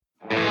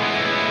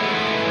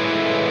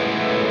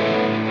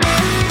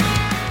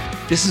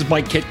This is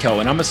Mike Kitko,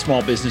 and I'm a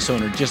small business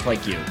owner just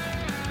like you.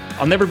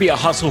 I'll never be a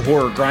hustle,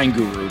 whore, or grind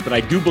guru, but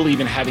I do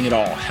believe in having it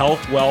all: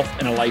 health, wealth,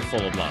 and a life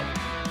full of love.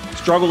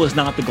 Struggle is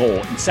not the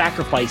goal, and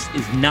sacrifice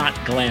is not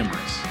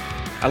glamorous.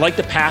 I like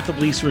the path of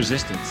least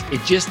resistance.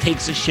 It just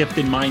takes a shift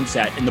in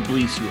mindset and the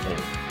beliefs you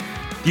hold.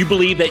 Do you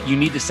believe that you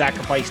need to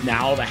sacrifice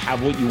now to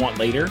have what you want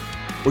later?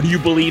 Or do you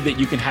believe that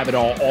you can have it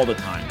all the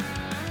time?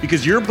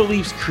 Because your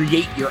beliefs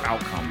create your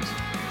outcomes.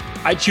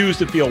 I choose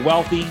to feel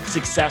wealthy,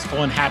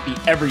 successful, and happy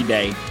every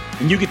day,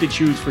 and you get to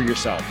choose for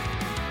yourself.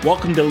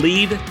 Welcome to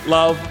Lead,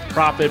 Love,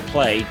 Profit,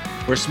 Play,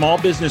 where small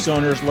business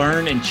owners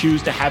learn and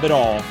choose to have it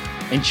all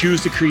and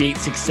choose to create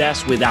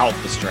success without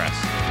the stress.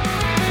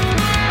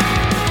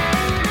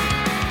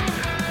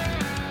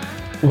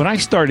 When I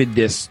started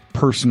this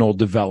personal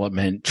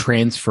development,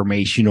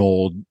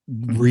 transformational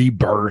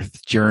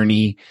rebirth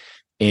journey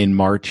in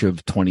March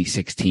of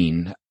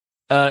 2016,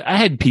 I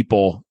had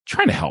people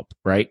trying to help,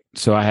 right?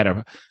 So I had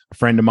a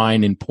friend of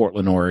mine in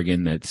Portland,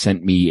 Oregon that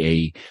sent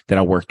me that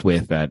I worked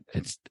with at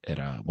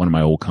one of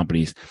my old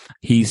companies.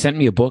 He sent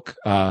me a book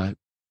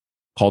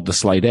called The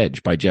Slight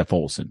Edge by Jeff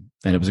Olson.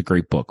 And it was a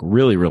great book,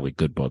 really, really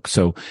good book.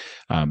 So,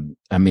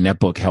 that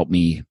book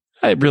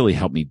really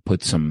helped me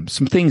put some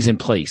things in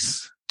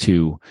place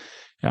to,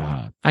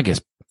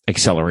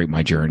 accelerate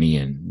my journey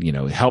and,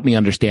 help me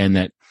understand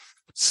that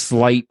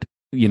slight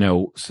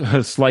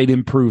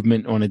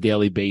improvement on a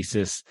daily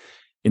basis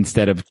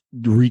instead of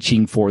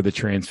reaching for the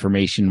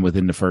transformation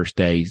within the first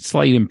day.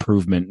 Slight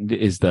improvement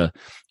is the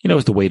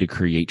way to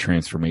create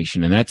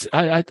transformation. And that's,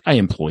 I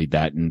employed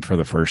that. And for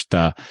the first,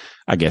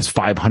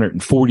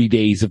 540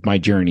 days of my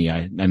journey,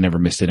 I never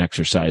missed an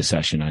exercise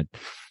session.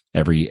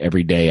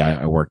 Every day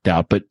I worked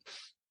out, but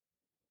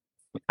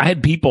I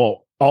had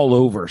people all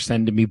over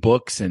sending me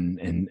books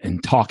and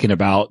talking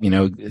about,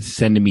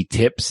 sending me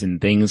tips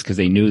and things because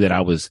they knew that I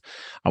was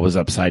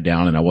upside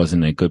down and I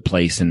wasn't in a good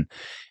place. And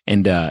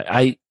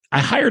I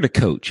hired a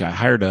coach. I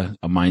hired a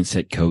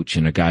mindset coach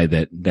and a guy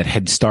that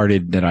had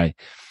started I'd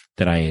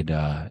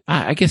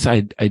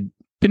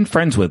been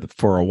friends with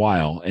for a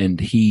while,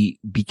 and he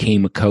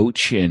became a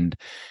coach and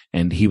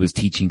he was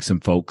teaching some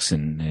folks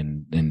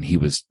and he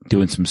was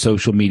doing some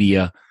social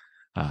media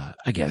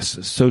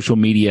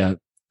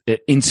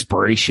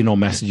inspirational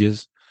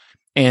messages.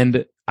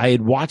 And I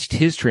had watched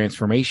his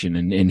transformation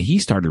and he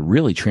started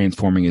really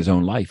transforming his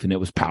own life, and it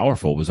was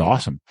powerful. It was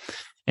awesome.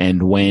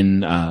 And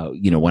when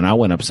I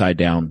went upside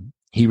down,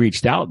 he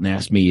reached out and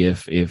asked me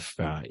if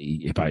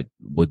I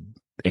would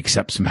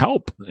accept some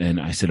help. And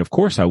I said, of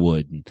course I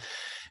would.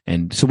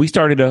 And so we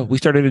started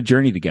a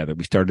journey together.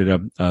 We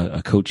started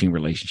a coaching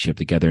relationship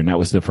together. And that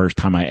was the first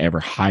time I ever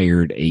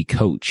hired a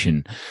coach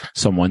and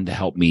someone to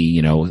help me,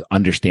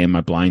 understand my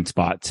blind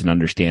spots and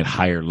understand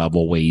higher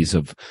level ways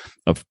of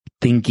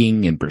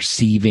thinking and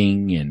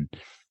perceiving and,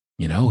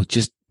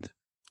 just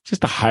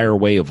a higher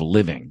way of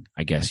living,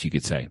 I guess you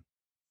could say.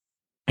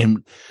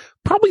 And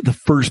probably the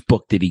first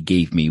book that he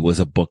gave me was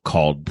a book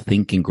called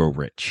Think and Grow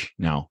Rich.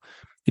 Now,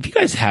 if you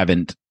guys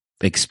haven't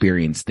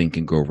experienced Think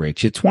and Grow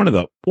Rich, it's one of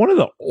the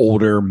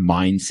older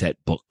mindset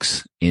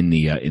books in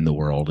the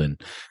world,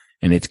 and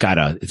it's got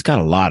a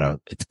lot of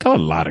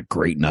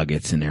great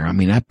nuggets in there. I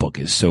mean, that book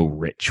is so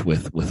rich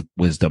with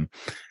wisdom.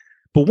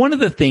 But one of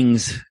the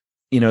things,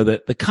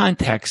 the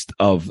context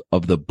of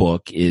the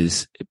book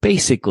is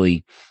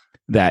basically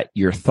that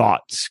your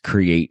thoughts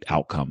create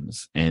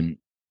outcomes. And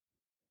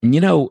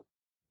in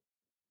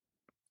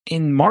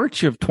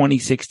March of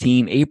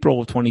 2016,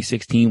 April of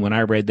 2016, when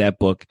I read that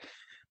book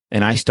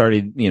and I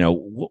started,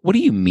 what do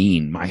you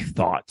mean my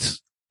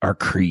thoughts are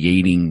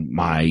creating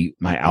my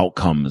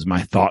outcomes?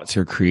 My thoughts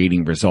are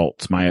creating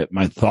results. My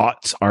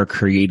thoughts are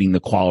creating the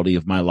quality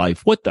of my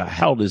life. What the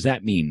hell does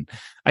that mean?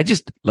 I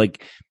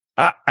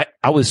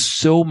was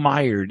so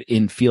mired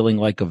in feeling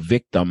like a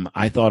victim.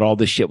 I thought all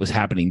this shit was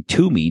happening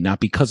to me, not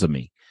because of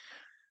me.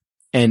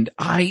 And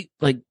I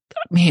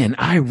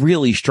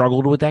really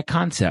struggled with that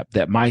concept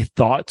that my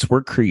thoughts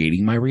were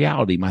creating my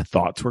reality. My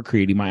thoughts were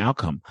creating my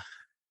outcome.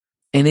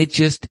 And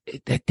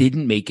that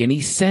didn't make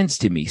any sense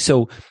to me.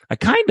 So I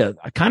kind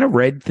of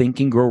read Think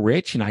and Grow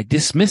Rich and I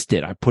dismissed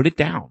it. I put it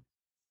down.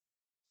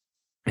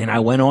 And I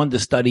went on to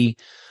study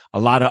a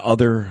lot of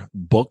other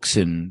books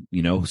and,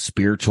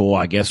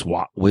 spiritual,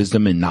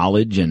 wisdom and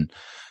knowledge, and,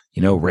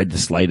 read The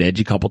Slight Edge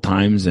a couple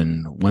times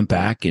and went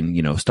back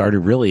and,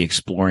 started really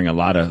exploring a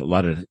lot of,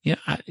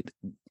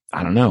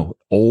 I don't know,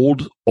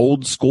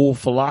 old school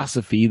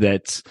philosophy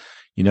that's,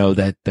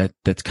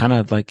 that's kind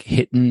of like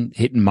hitting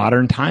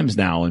modern times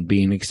now and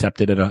being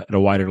accepted at a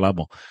wider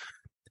level.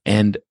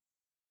 And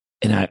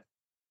I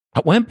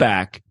went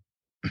back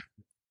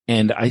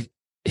and I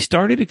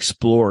started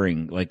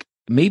exploring, like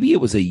maybe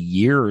it was a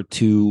year or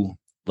two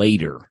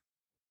later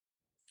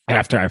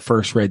after I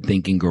first read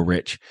Think and Grow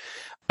Rich,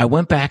 I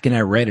went back and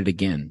I read it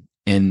again.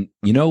 And,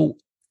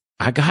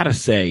 I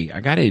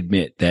gotta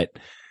admit that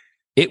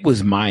it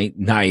was my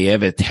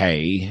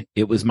naivete.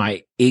 It was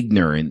my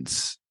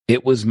ignorance.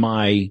 It was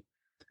my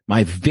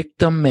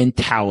victim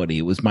mentality.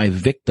 It was my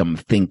victim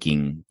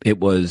thinking. It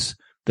was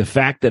the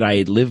fact that I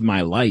had lived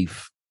my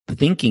life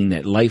thinking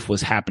that life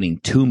was happening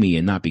to me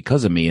and not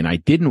because of me. And I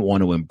didn't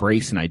want to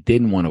embrace and I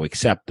didn't want to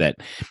accept that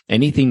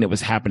anything that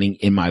was happening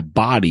in my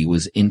body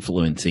was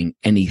influencing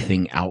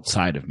anything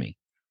outside of me.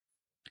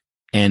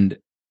 And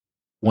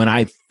when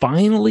I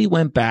finally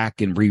went back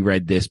and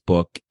reread this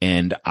book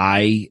and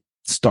I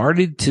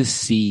started to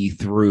see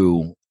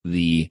through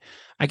the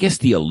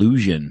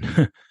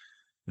illusion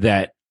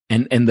that,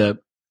 and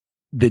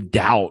the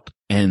doubt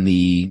and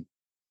the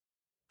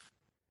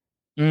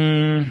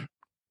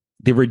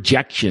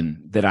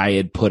rejection that I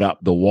had put up,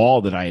 the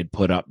wall that I had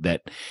put up,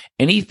 that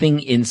anything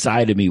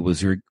inside of me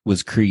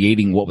was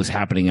creating what was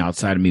happening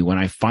outside of me. When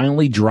I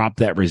finally dropped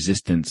that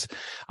resistance,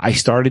 I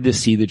started to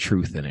see the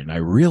truth in it. And I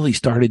really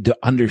started to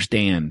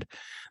understand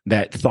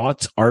that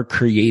thoughts are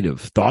creative.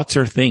 Thoughts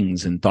are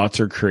things, and thoughts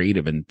are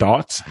creative, and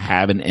thoughts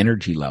have an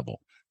energy level.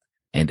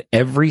 And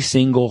every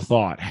single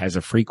thought has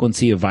a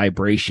frequency of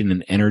vibration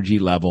and energy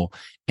level,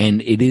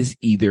 and it is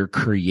either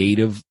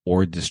creative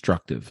or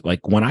destructive.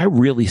 Like when I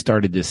really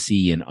started to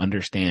see and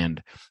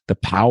understand the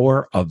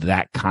power of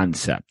that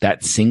concept,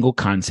 that single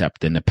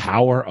concept, and the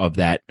power of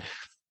that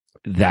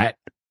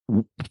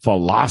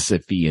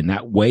philosophy and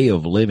that way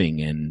of living.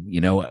 And,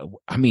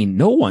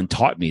 no one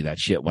taught me that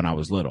shit when I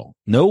was little.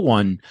 No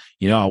one,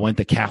 I went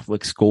to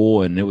Catholic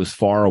school and it was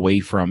far away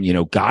from,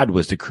 God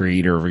was the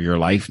creator of your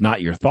life,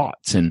 not your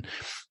thoughts. And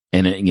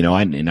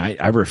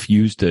I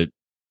refused to,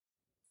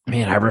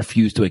 I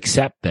refused to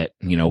accept that,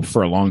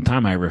 for a long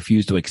time, I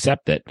refused to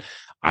accept that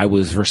I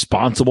was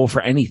responsible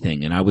for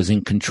anything and I was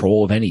in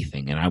control of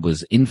anything and I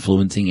was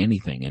influencing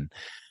anything. And,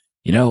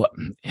 I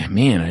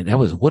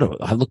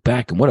look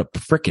back and what a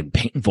freaking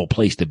painful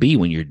place to be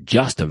when you're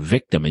just a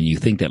victim and you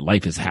think that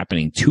life is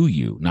happening to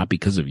you, not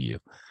because of you,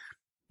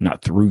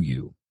 not through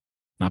you,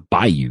 not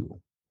by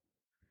you.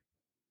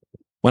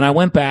 When I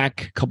went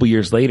back a couple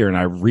years later and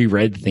I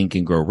reread Think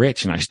and Grow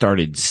Rich and I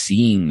started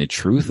seeing the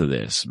truth of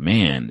this,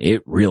 man,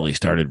 it really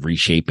started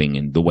reshaping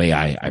in the way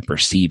I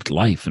perceived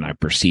life, and I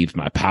perceived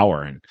my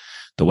power and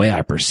the way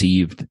I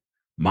perceived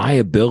my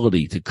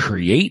ability to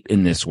create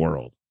in this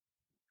world.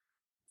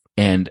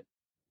 And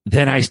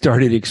then I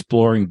started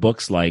exploring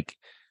books like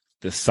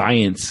the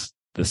science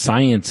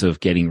of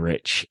getting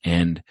rich,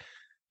 and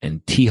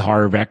T.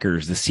 Harv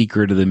Eker's The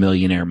Secret of the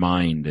Millionaire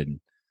Mind, and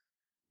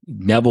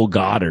Neville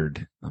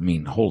Goddard. I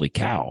mean, holy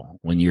cow.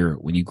 When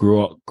you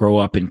grow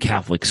up in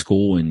Catholic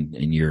school and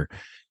you're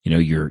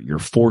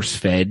force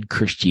fed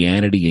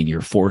Christianity and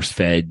you're force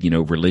fed,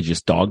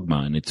 religious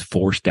dogma, and it's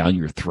forced down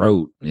your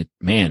throat.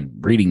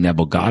 Reading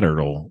Neville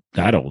Goddard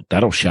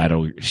that'll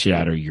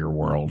shatter your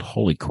world.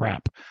 Holy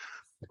crap.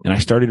 And I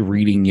started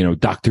reading,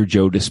 Dr.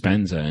 Joe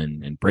Dispenza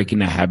and Breaking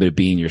the Habit of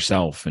Being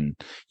Yourself, and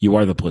You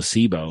Are the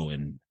Placebo,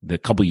 and a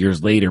couple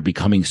years later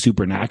Becoming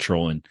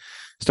Supernatural, and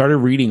started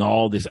reading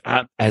all this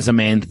As a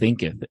Man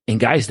Thinketh.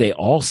 And guys, they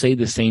all say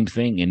the same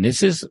thing. And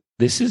this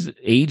is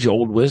age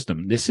old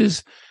wisdom. This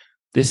is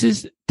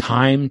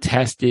time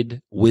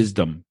tested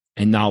wisdom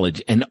and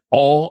knowledge. And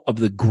all of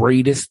the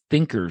greatest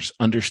thinkers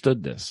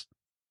understood this.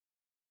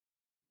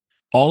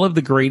 All of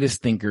the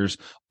greatest thinkers,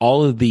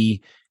 all of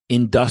the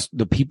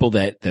people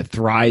that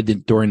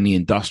thrived during the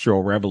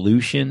Industrial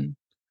Revolution,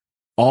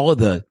 all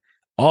the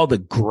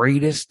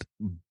greatest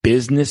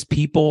business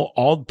people,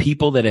 all the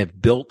people that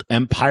have built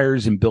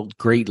empires and built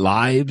great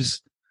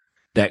lives,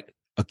 that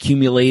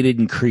accumulated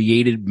and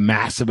created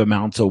massive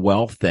amounts of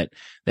wealth, that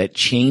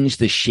changed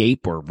the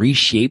shape or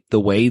reshaped the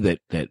way that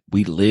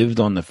we lived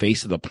on the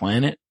face of the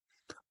planet.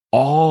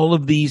 All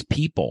of these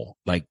people,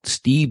 like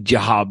Steve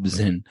Jobs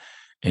and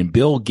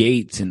Bill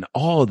Gates and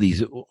all of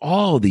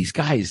these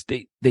guys,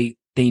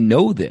 they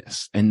know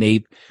this, and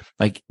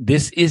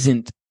this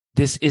isn't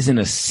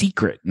a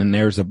secret. And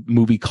there's a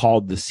movie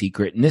called The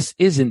Secret, and this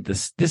isn't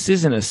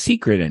a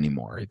secret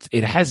anymore.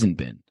 It hasn't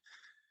been.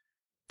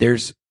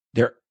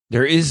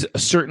 There is a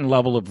certain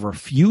level of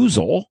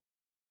refusal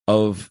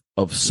of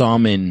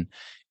some in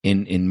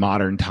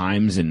modern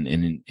times and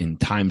in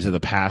times of the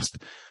past.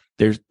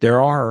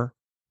 There are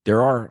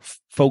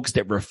folks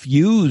that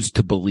refuse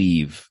to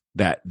believe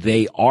that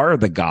they are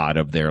the God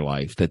of their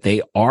life, that they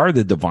are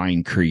the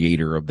divine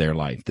creator of their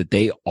life, that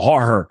they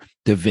are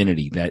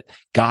divinity, that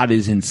God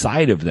is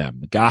inside of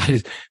them. God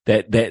is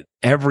that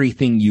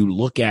everything you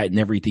look at and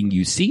everything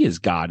you see is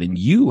God, and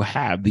you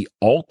have the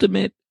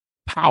ultimate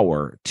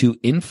power to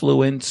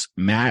influence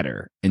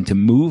matter and to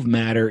move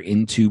matter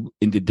into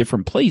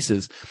different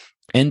places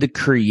and to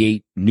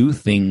create new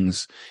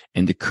things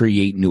and to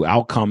create new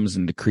outcomes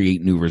and to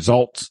create new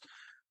results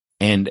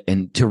and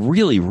to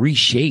really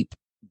reshape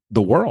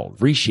the world,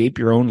 reshape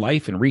your own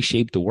life and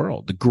reshape the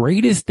world. The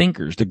greatest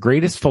thinkers, the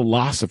greatest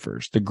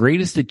philosophers, the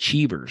greatest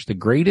achievers, the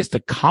greatest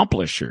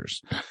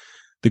accomplishers,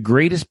 the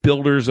greatest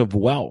builders of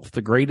wealth,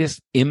 the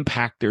greatest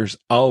impactors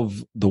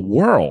of the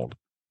world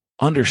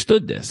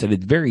understood this at a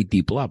very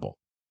deep level.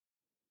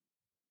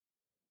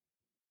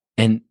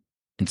 And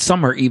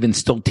some are even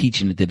still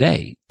teaching it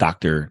today.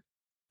 Dr.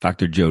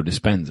 Joe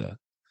Dispenza,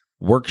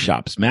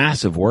 workshops,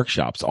 massive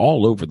workshops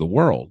all over the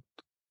world,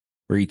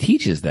 where he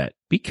teaches that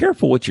be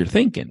careful what you're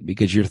thinking,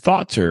 because your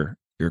thoughts are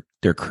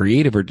they're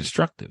creative or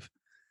destructive.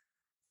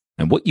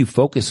 And what you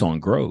focus on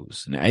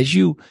grows. And as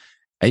you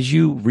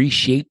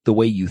reshape the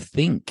way you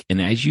think,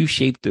 and as you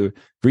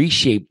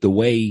reshape the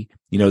way,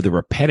 the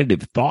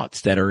repetitive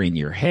thoughts that are in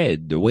your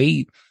head,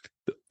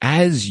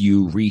 as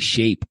you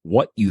reshape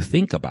what you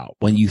think about,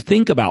 when you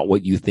think about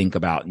what you think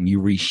about and you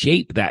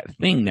reshape that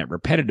thing, that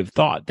repetitive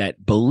thought,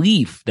 that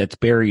belief that's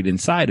buried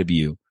inside of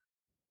you,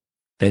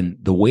 then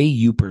the way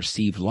you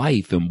perceive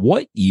life and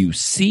what you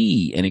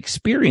see and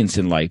experience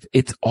in life,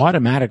 it's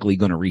automatically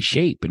going to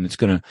reshape, and it's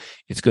going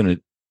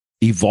to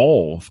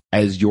evolve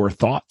as your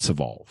thoughts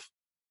evolve.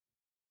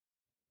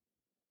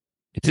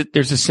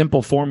 There's a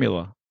simple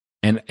formula.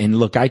 And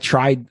look, I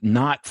tried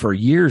not for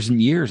years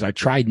and years. I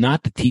tried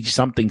not to teach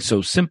something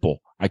so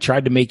simple. I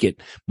tried to make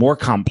it more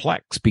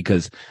complex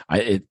because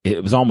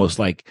it was almost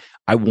like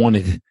I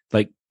wanted,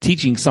 like,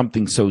 teaching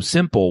something so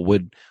simple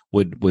would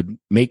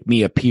make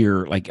me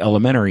appear like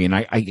elementary. And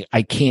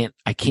I can't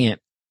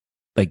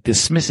like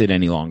dismiss it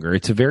any longer.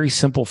 It's a very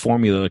simple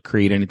formula to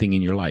create anything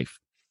in your life.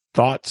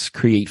 Thoughts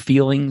create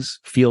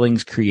feelings.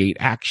 Feelings create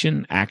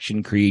action.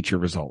 Action creates your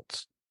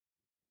results.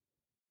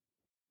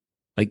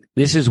 Like,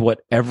 this is what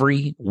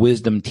every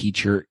wisdom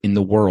teacher in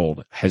the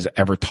world has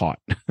ever taught.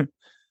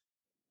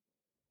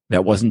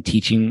 That wasn't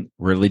teaching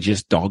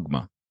religious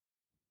dogma.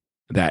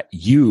 That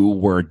you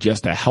were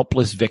just a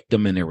helpless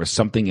victim and there was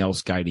something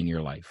else guiding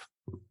your life.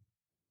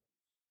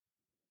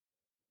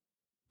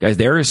 Guys,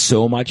 there is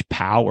so much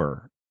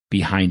power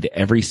behind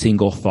every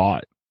single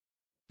thought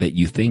that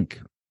you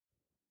think.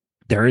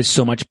 There is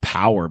so much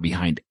power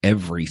behind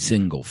every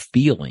single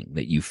feeling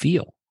that you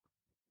feel.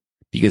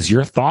 Because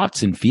your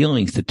thoughts and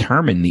feelings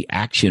determine the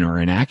action or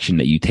inaction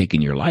that you take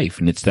in your life.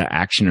 And it's the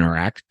action or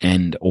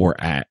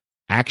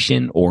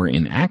action or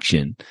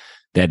inaction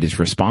that is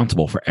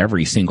responsible for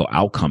every single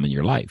outcome in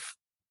your life.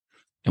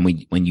 And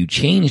when you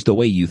change the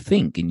way you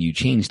think and you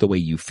change the way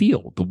you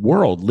feel, the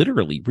world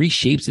literally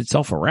reshapes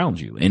itself around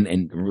you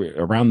and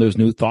around those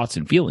new thoughts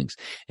and feelings.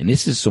 And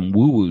this is some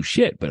woo-woo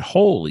shit, but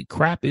holy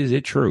crap, is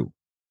it true?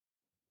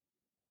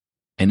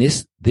 And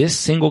this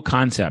single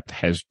concept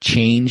has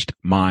changed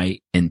my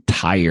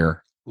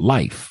entire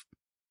life.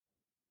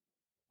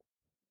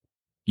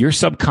 Your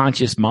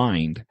subconscious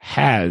mind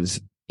has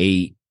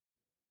a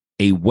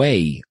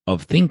way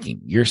of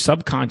thinking. Your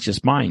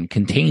subconscious mind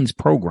contains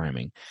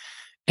programming.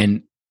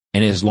 And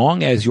as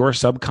long as your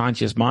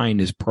subconscious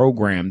mind is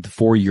programmed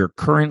for your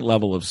current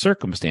level of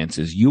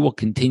circumstances, you will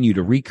continue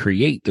to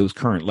recreate those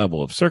current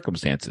level of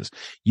circumstances.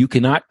 You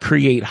cannot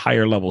create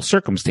higher level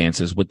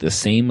circumstances with the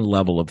same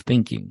level of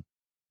thinking.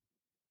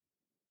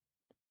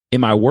 In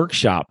my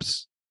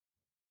workshops,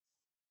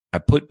 I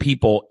put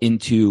people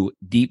into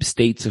deep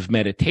states of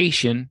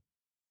meditation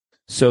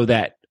so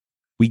that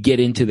we get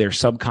into their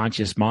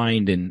subconscious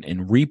mind and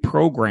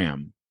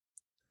reprogram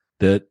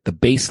the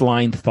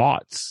baseline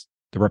thoughts,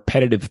 the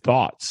repetitive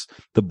thoughts,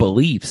 the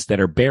beliefs that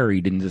are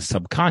buried in the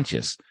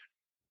subconscious.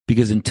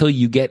 Because until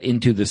you get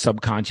into the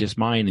subconscious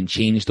mind and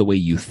change the way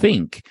you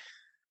think,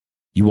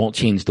 you won't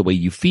change the way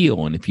you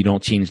feel. And if you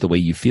don't change the way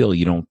you feel,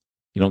 you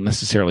don't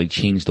necessarily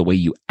change the way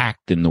you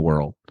act in the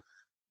world.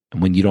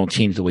 And when you don't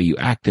change the way you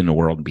act in the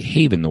world and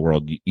behave in the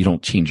world, you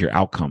don't change your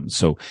outcomes.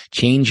 So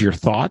change your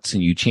thoughts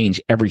and you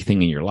change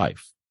everything in your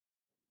life.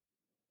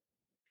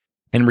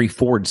 Henry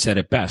Ford said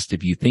it best.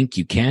 If you think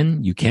you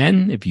can, you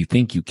can. If you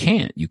think you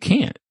can't, you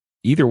can't.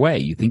 Either way,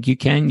 you think you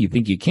can, you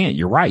think you can't.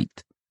 You're right.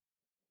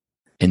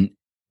 And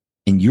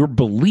your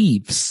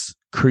beliefs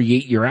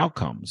create your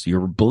outcomes.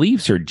 Your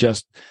beliefs are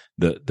just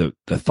the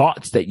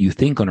thoughts that you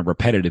think on a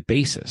repetitive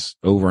basis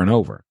over and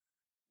over.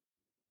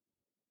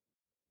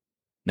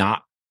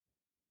 Now,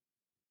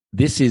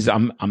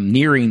 I'm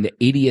nearing the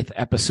 80th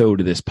episode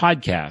of this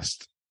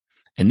podcast,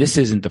 and this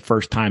isn't the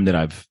first time that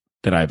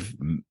I've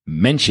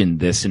mentioned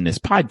this in this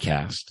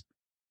podcast,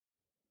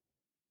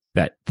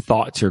 that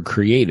thoughts are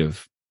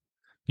creative.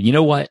 But you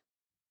know what?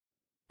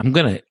 I'm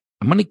going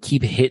to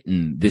keep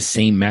hitting this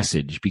same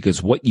message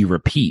because what you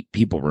repeat,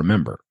 people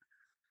remember.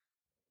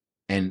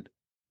 And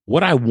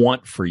what I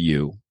want for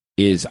you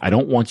is, I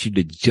don't want you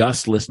to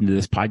just listen to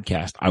this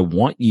podcast. I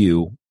want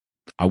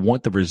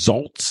the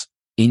results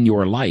in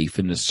your life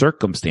and the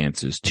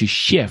circumstances to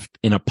shift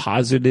in a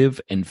positive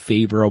and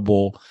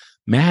favorable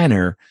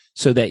manner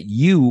so that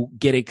you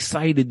get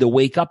excited to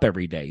wake up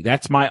every day.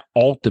 That's my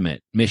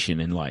ultimate mission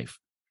in life,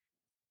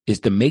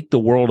 is to make the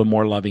world a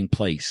more loving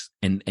place.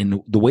 And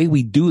the way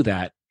we do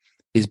that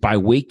is by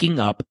waking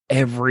up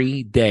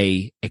every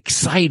day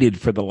excited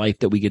for the life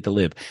that we get to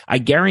live. I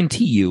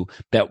guarantee you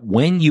that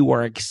when you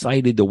are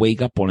excited to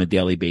wake up on a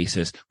daily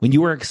basis, when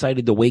you are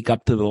excited to wake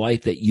up to the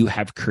life that you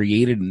have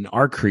created and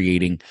are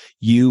creating,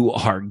 you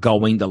are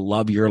going to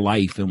love your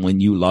life. And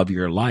when you love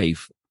your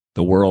life,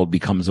 the world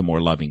becomes a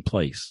more loving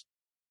place.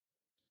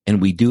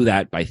 And we do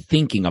that by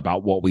thinking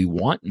about what we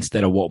want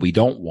instead of what we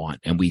don't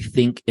want. And we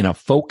think in a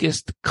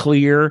focused,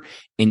 clear,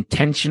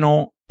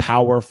 intentional,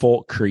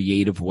 powerful,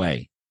 creative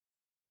way,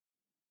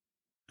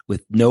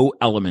 with no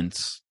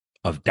elements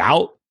of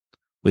doubt,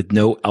 with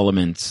no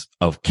elements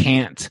of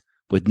can't,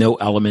 with no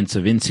elements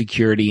of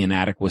insecurity,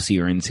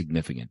 inadequacy, or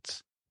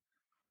insignificance.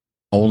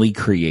 Only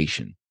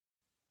creation.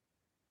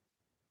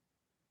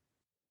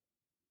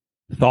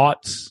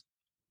 Thoughts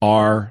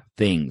are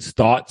things.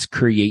 Thoughts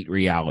create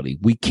reality.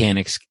 We can't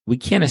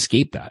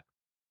escape that.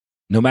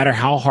 No matter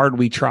how hard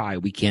we try,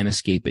 we can't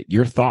escape it.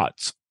 Your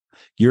thoughts,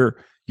 your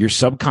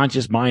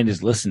subconscious mind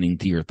is listening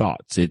to your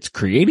thoughts. It's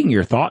creating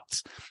your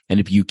thoughts. And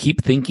if you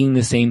keep thinking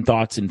the same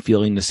thoughts and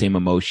feeling the same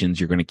emotions,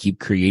 you're going to keep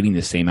creating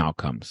the same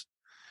outcomes.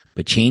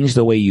 But change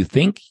the way you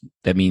think.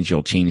 That means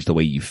you'll change the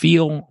way you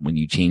feel. When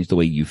you change the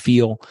way you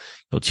feel,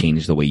 you'll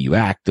change the way you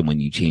act. And when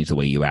you change the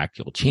way you act,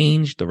 you'll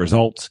change the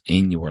results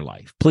in your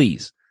life.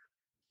 Please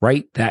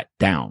write that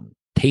down.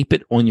 Tape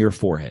it on your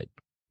forehead.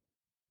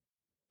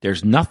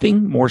 There's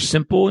nothing more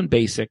simple and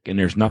basic, and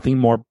there's nothing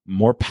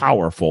more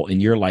powerful in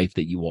your life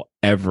that you will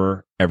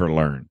ever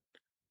learn.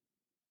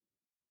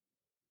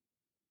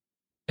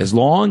 As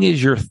long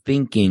as you're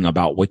thinking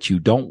about what you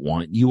don't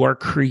want, you are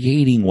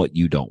creating what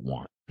you don't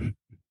want.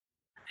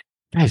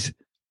 Guys,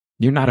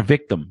 you're not a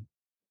victim.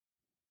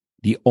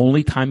 The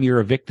only time you're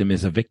a victim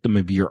is a victim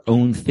of your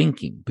own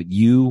thinking, but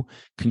you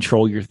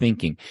control your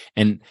thinking.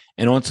 And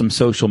on some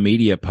social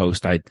media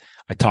post, I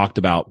talked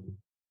about,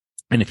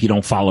 and if you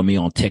don't follow me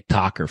on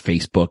TikTok or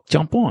Facebook,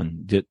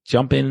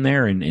 jump in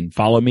there and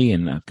follow me.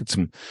 And I've got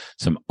some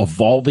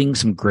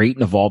great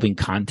and evolving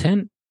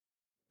content.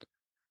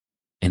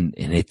 And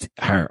it's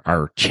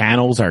our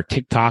channels, our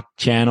TikTok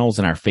channels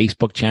and our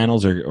Facebook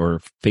channels or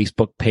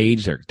Facebook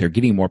page, they're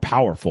getting more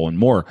powerful and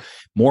more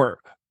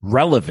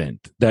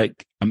relevant. That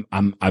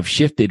I've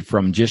shifted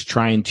from just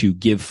trying to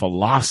give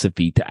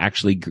philosophy to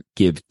actually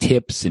give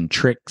tips and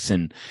tricks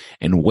and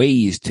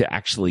ways to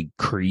actually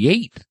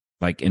create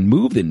and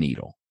move the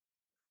needle.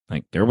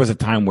 Like there was a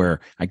time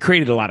where I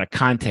created a lot of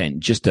content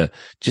just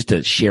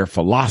to share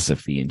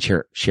philosophy and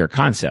share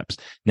concepts.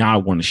 Now I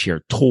want to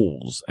share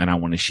tools and I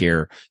want to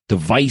share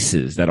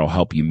devices that'll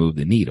help you move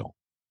the needle.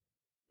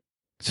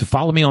 So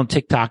follow me on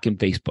TikTok and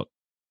Facebook.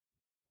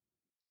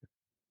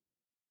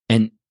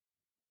 And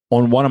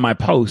on one of my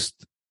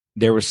posts,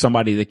 there was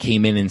somebody that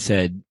came in and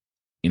said,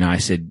 I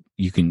said,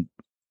 you can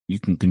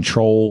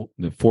control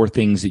the 4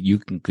 things that you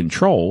can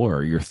control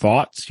are your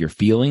thoughts, your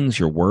feelings,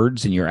 your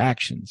words, and your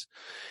actions.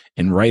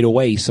 And right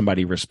away,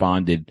 somebody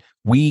responded,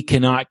 we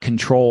cannot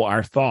control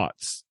our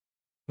thoughts.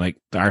 Like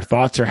our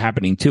thoughts are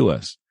happening to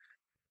us.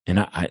 And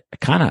I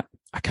kind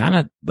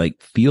of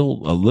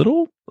feel a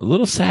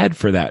little sad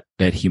for that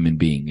human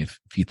being. If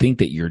you think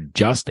that you're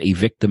just a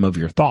victim of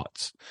your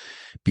thoughts,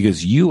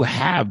 because you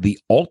have the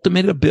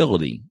ultimate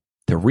ability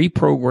to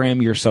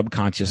reprogram your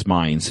subconscious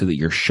mind so that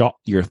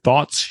your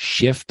thoughts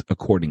shift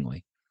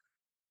accordingly.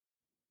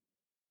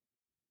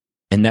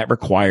 And that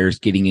requires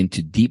getting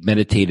into deep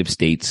meditative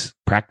states,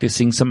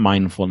 practicing some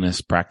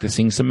mindfulness,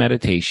 practicing some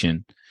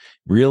meditation,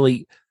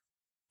 really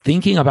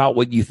thinking about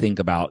what you think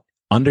about,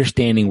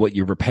 understanding what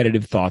your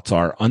repetitive thoughts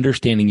are,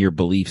 understanding your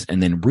beliefs,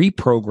 and then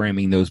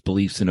reprogramming those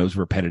beliefs and those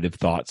repetitive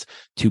thoughts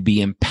to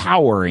be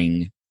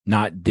empowering,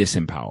 not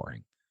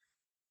disempowering.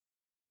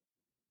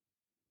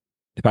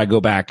 If I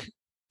go back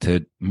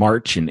to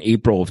March and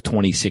April of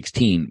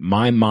 2016,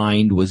 my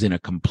mind was in a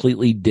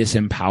completely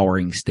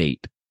disempowered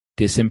state.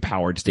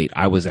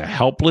 I was a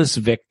helpless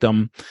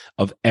victim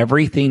of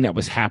everything that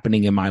was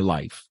happening in my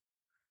life.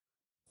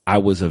 I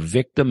was a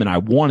victim and I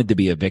wanted to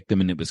be a victim,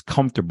 and it was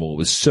comfortable. It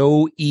was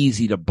so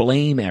easy to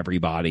blame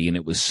everybody, and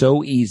it was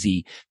so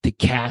easy to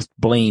cast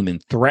blame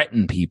and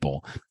threaten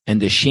people and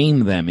to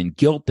shame them and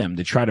guilt them,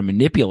 to try to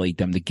manipulate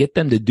them, to get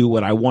them to do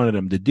what I wanted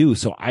them to do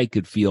so I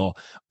could feel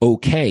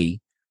okay.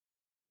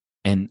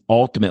 And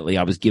ultimately,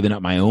 I was giving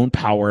up my own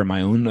power,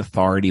 my own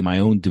authority, my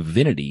own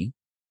divinity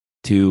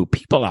to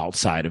people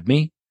outside of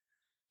me.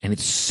 And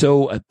it's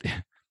so,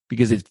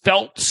 because it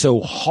felt so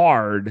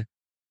hard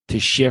to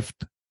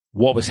shift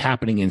what was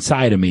happening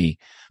inside of me.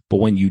 But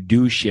when you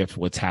do shift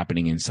what's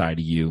happening inside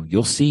of you,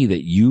 you'll see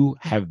that you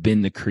have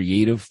been the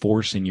creative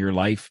force in your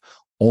life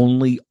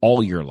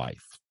all your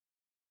life.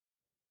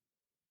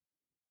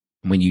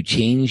 When you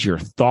change your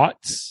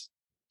thoughts,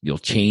 you'll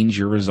change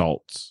your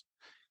results.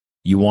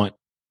 You want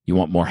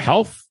more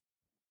health?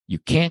 You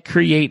can't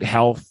create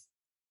health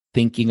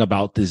thinking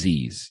about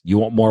disease. You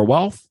want more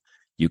wealth?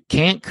 You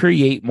can't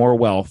create more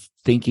wealth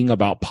thinking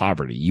about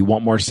poverty. You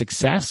want more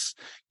success?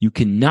 You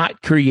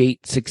cannot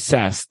create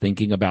success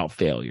thinking about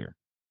failure.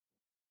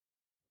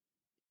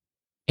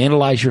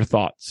 Analyze your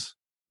thoughts.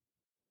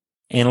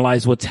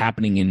 Analyze what's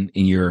happening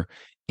in your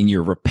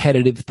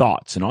repetitive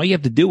thoughts. And all you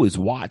have to do is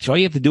watch. All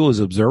you have to do is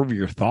observe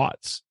your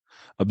thoughts.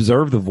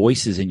 Observe the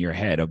voices in your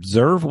head.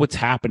 Observe what's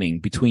happening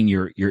between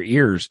your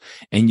ears,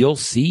 and you'll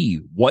see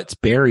what's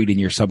buried in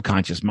your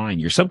subconscious mind.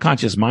 Your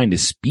subconscious mind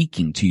is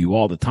speaking to you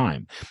all the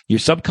time. Your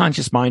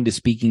subconscious mind is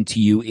speaking to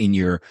you in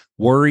your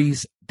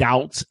worries,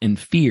 doubts, and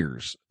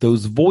fears.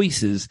 Those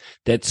voices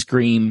that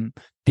scream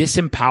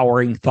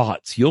disempowering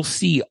thoughts. You'll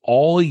see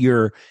all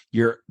your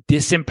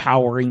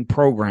disempowering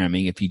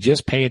programming. If you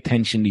just pay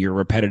attention to your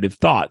repetitive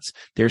thoughts,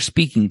 they're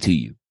speaking to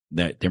you.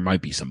 that there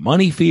might be some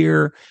money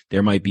fear.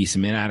 There might be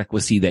some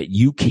inadequacy that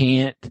you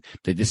can't,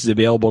 that this is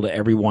available to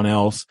everyone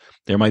else.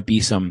 There might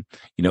be some,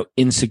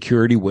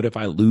 insecurity. What if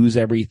I lose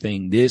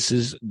everything?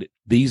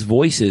 These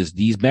voices,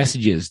 these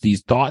messages,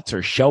 these thoughts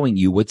are showing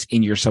you what's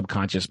in your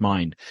subconscious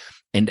mind.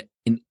 And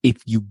if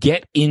you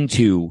get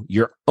into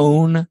your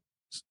own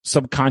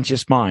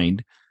subconscious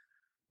mind,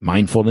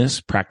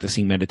 mindfulness,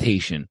 practicing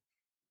meditation,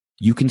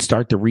 you can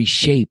start to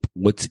reshape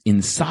what's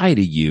inside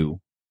of you,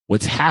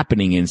 what's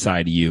happening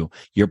inside of you,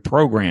 your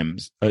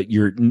programs,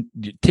 your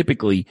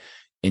typically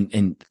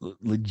and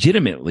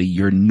legitimately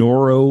your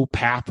neuro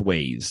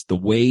pathways, the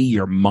way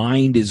your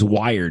mind is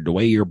wired, the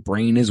way your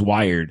brain is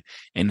wired,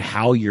 and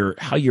how your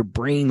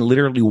brain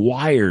literally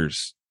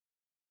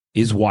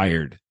is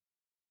wired.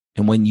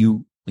 And when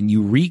you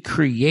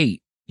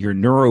recreate your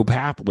neuro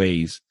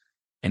pathways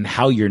and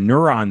how your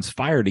neurons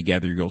fire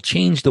together, you'll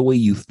change the way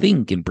you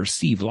think and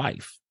perceive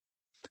life.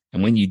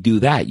 And when you do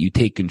that, you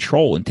take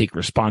control and take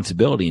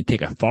responsibility and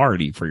take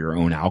authority for your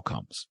own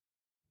outcomes.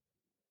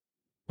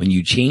 When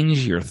you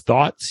change your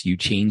thoughts, you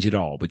change it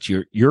all. But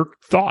your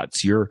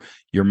thoughts, your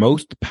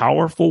most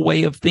powerful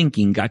way of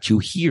thinking got you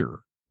here.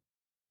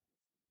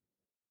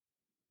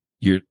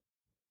 Your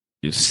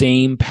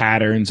same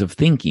patterns of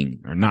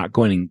thinking are not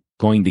going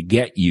to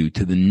get you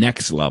to the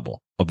next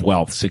level of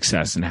wealth,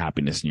 success, and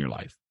happiness in your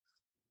life.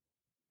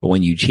 But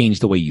when you change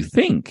the way you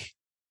think,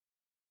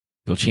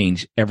 you'll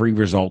change every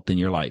result in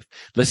your life.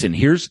 Listen,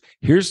 here's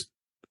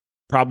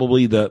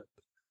probably the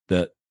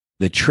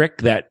trick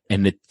that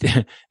and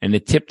the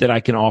tip that I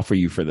can offer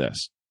you for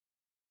this.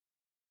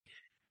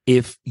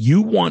 If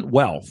you want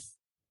wealth,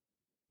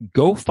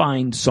 go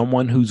find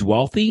someone who's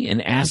wealthy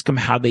and ask them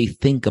how they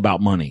think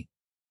about money.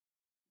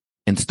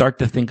 And start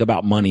to think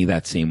about money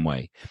that same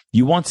way.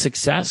 You want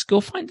success?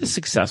 Go find a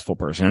successful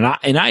person.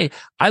 And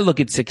I look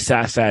at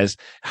success as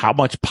how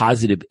much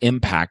positive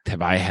impact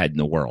have I had in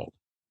the world.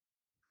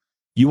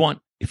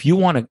 If you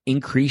want to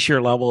increase your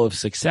level of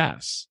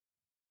success,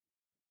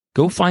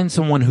 go find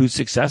someone who's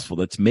successful,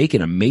 that's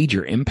making a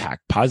major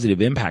impact,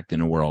 positive impact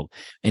in the world,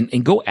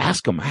 and go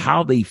ask them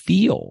how they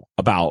feel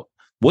about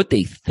what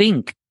they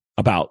think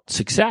about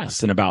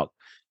success and about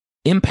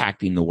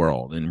impacting the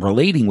world and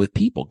relating with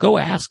people. Go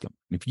ask them.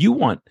 If you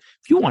want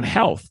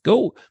health,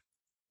 go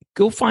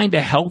find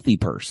a healthy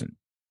person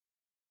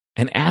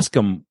and ask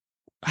them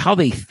how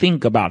they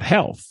think about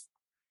health,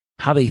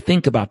 how they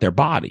think about their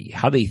body,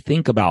 how they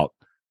think about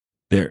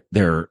their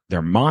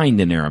mind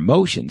and their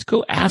emotions.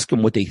 Go ask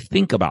them what they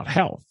think about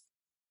health.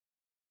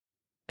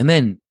 And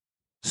then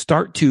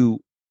start to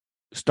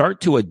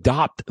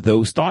adopt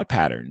those thought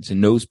patterns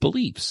and those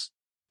beliefs.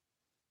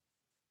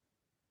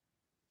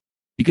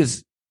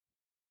 Because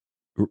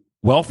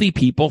wealthy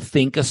people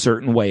think a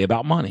certain way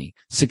about money.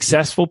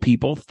 Successful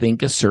people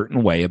think a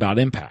certain way about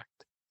impact.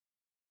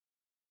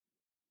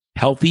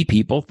 Healthy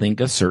people think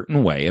a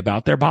certain way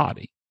about their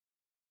body.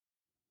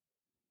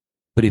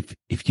 But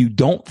if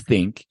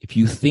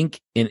you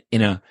think in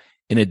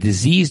a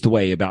diseased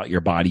way about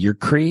your body, you're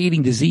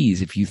creating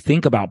disease. If you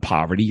think about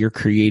poverty, you're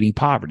creating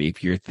poverty.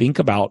 If you think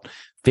about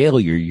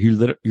failure,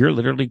 you're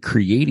literally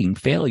creating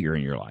failure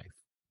in your life.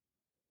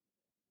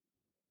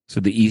 So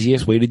the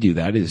easiest way to do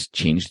that is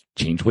change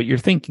what you're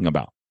thinking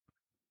about.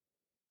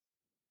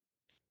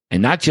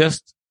 And not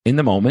just in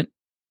the moment,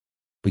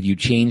 but you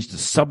change the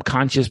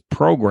subconscious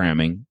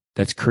programming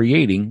that's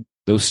creating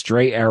those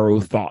stray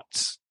arrow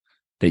thoughts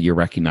that you're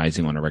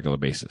recognizing on a regular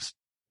basis.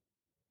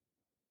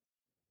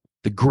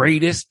 The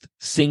greatest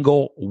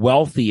single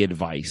wealth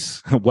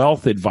advice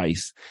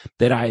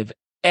that I've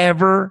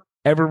ever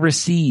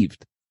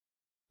received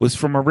was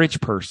from a rich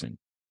person.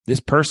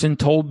 This person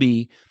told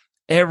me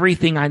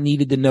everything I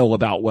needed to know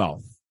about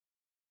wealth.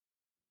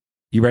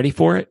 You ready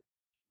for it?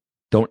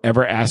 Don't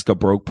ever ask a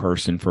broke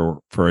person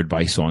for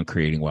advice on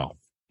creating wealth.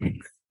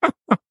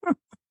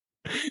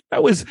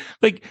 That was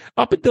like,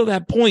 up until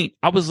that point,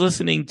 I was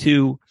listening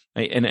to,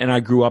 and I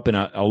grew up in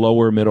a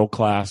lower middle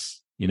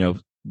class, inner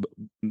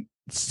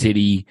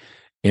city,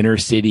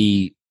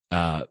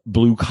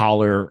 blue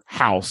collar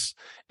house.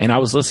 And I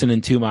was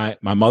listening to my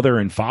mother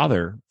and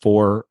father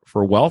for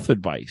wealth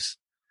advice.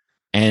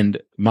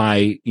 And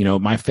my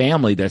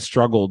family that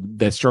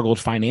struggled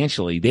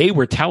financially, they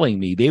were telling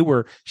me, they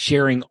were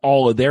sharing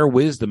all of their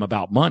wisdom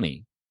about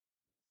money.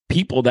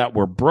 People that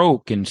were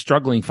broke and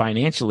struggling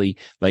financially,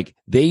 like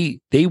they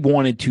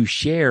wanted to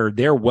share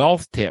their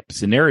wealth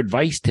tips and their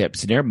advice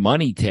tips and their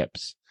money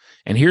tips.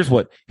 And here's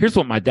what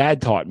my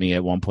dad taught me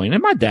at one point.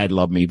 And my dad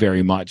loved me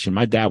very much. And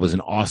my dad was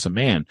an awesome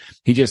man.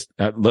 He just,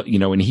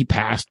 and he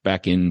passed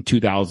back in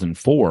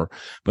 2004.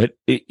 But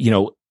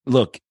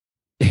look,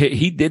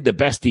 he did the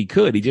best he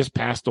could. He just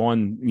passed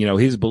on,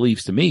 his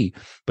beliefs to me.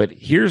 But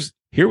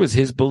here was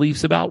his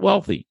beliefs about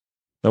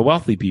the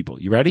wealthy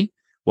people. You ready?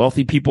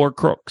 Wealthy people are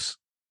crooks.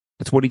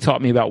 That's what he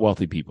taught me about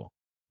wealthy people.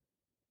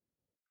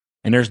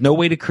 And there's no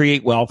way to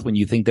create wealth when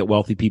you think that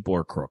wealthy people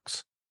are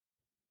crooks.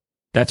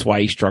 That's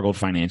why he struggled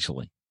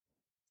financially.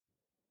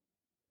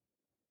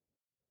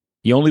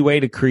 The only way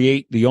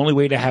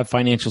to have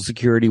financial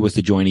security was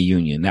to join a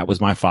union. That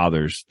was my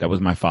father's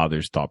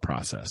thought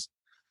process.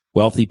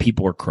 Wealthy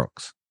people are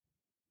crooks.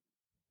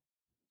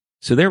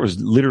 So there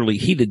was literally,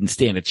 he didn't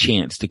stand a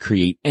chance to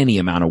create any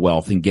amount of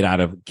wealth and get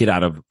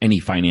out of any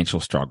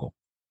financial struggle.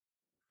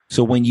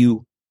 So when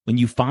you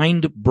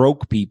find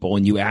broke people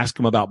and you ask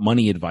them about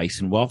money advice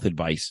and wealth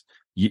advice,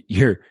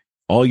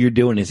 all you're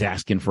doing is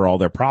asking for all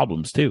their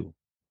problems too.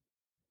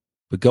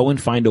 But go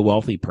and find a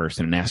wealthy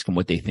person and ask them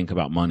what they think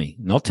about money,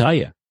 and they'll tell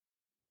you.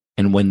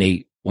 And when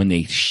they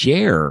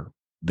share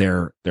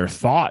their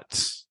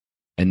thoughts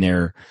and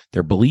their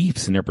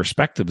beliefs and their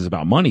perspectives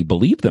about money,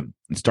 believe them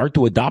and start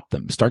to adopt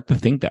them. Start to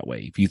think that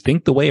way. If you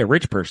think the way a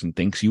rich person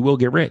thinks, you will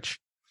get rich.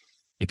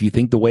 If you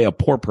think the way a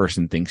poor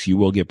person thinks, you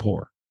will get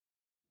poor.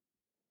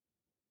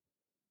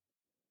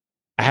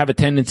 I have a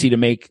tendency to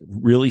make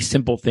really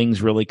simple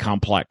things really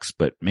complex,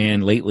 but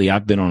man, lately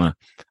I've been on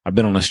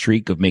a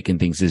streak of making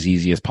things as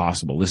easy as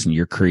possible. Listen,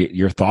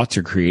 your thoughts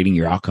are creating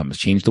your outcomes.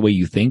 Change the way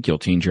you think, you'll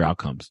change your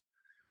outcomes.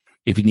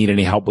 If you need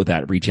any help with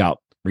that, reach out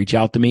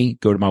to me.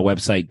 Go to my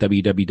website,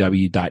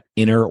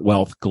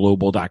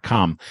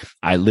 www.innerwealthglobal.com.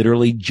 I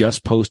literally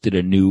just posted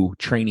a new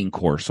training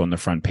course on the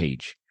front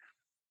page.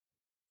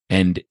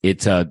 And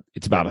it's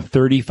about a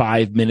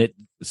 35-minute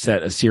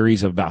a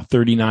series of about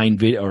 35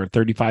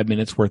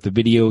 minutes worth of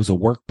videos, a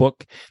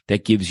workbook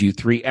that gives you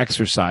 3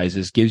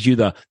 exercises, gives you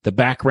the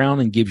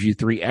background and gives you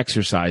 3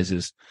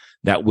 exercises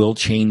that will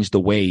change the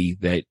way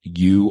that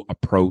you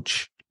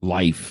approach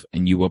life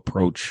and you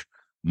approach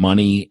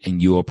money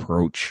and you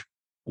approach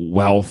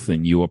wealth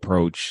and you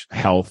approach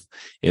health.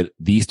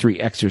 These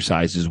 3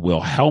 exercises will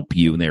help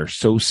you, and they are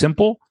so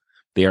simple.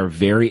 They are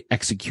very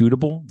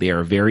executable. They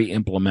are very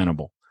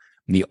implementable.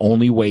 And the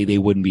only way they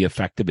wouldn't be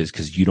effective is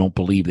because you don't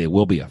believe they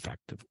will be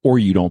effective, or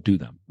you don't do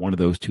them. One of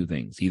those 2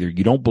 things. Either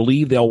you don't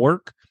believe they'll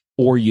work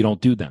or you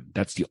don't do them.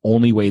 That's the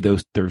only way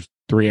there's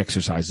 3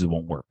 exercises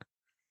won't work.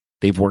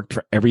 They've worked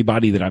for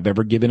everybody that I've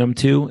ever given them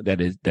to that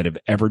have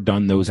ever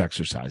done those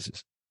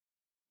exercises.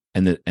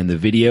 And the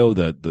video,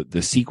 the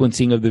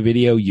sequencing of the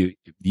video,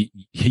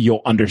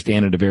 you'll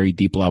understand at a very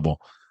deep level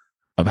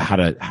of how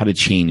to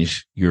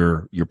change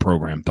your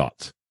program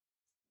thoughts.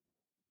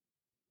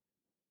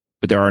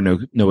 But there are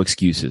no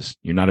excuses.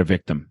 You're not a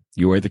victim.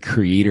 You are the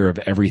creator of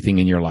everything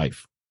in your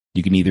life.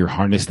 You can either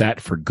harness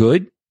that for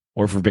good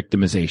or for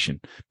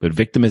victimization. But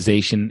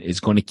victimization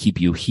is going to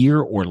keep you here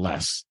or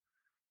less.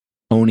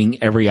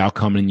 Owning every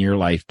outcome in your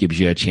life gives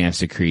you a chance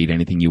to create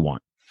anything you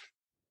want.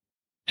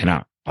 And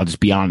I'll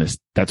just be honest.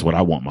 That's what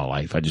I want in my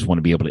life. I just want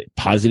to be able to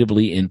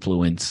positively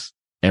influence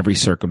every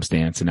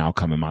circumstance and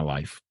outcome in my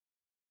life.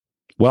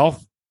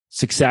 Wealth,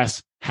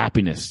 success,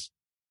 happiness.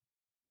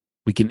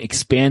 We can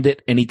expand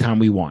it anytime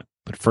we want.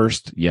 But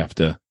first, you have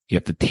to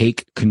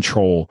take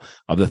control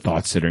of the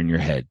thoughts that are in your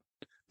head,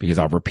 because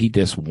I'll repeat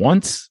this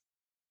once,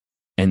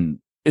 and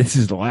this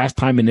is the last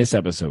time in this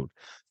episode.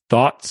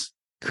 Thoughts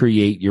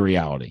create your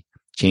reality.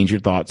 Change your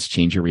thoughts,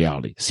 change your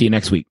reality. See you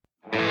next week.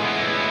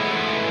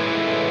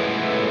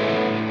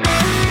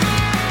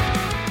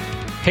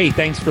 Hey,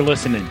 thanks for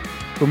listening.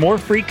 For more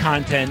free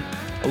content,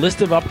 a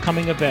list of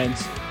upcoming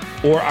events,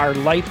 or our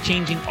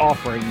life-changing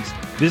offerings,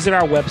 visit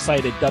our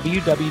website at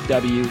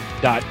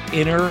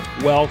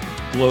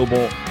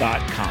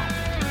www.innerwealthglobal.com.